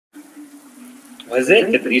Was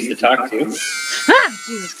it? Because it used to talk to. Ah!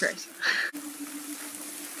 Jesus Christ.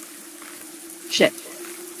 Shit.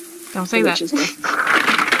 Don't say that.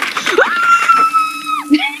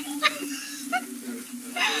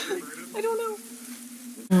 I don't know.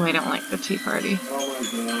 Oh, I don't like the tea party.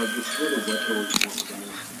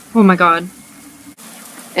 Oh my god.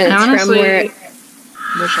 And it's honestly, from where it...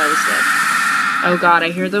 wish I was dead. Oh god, I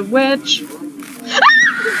hear the witch.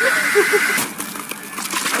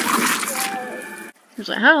 There's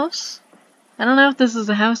a house. I don't know if this is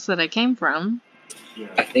the house that I came from.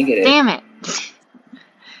 I think it is. Damn it.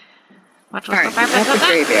 Watch what's Alright, that's the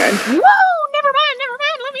graveyard. Whoa! Never mind,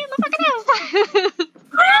 let me in the fucking house!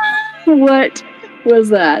 What was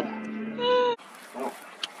that?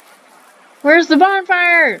 Where's the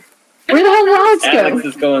bonfire? Where the hell did Alex go? Alex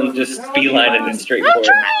is going just beeline in a straight I'm forward.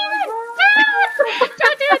 trying!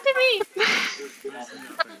 Don't do it to me!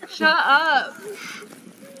 Shut up!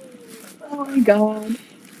 Oh my god.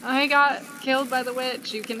 I got killed by the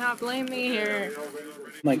witch. You cannot blame me here. Oh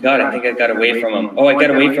my god, I think I got away from him. Oh, I got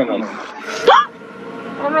away from him.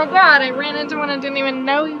 Oh my god, I ran into one and didn't even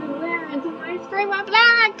know he was there until I screamed my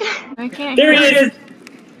black! I can't There hear he is!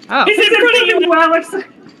 Oh. He's in front of you, Alex!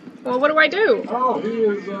 Well, what do I do? Oh, he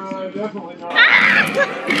is definitely not.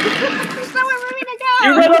 There's somewhere for me to go! You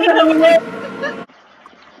run up the way!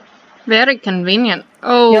 Very convenient.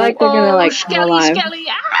 Oh, They're gonna like come Skelly, alive. Skelly!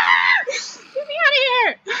 Ah! Get me out of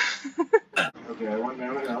here! Okay, I went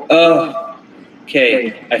down and out. Oh.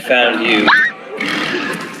 Okay, I found you.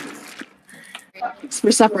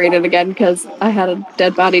 We're separated again because I had a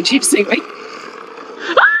dead body chasing me.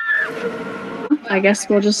 I guess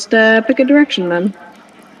we'll just pick a direction then.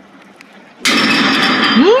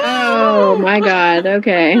 Oh my god,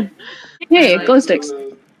 okay. Hey, glow sticks. No!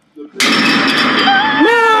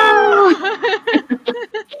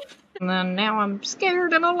 And then now I'm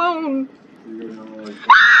scared and alone.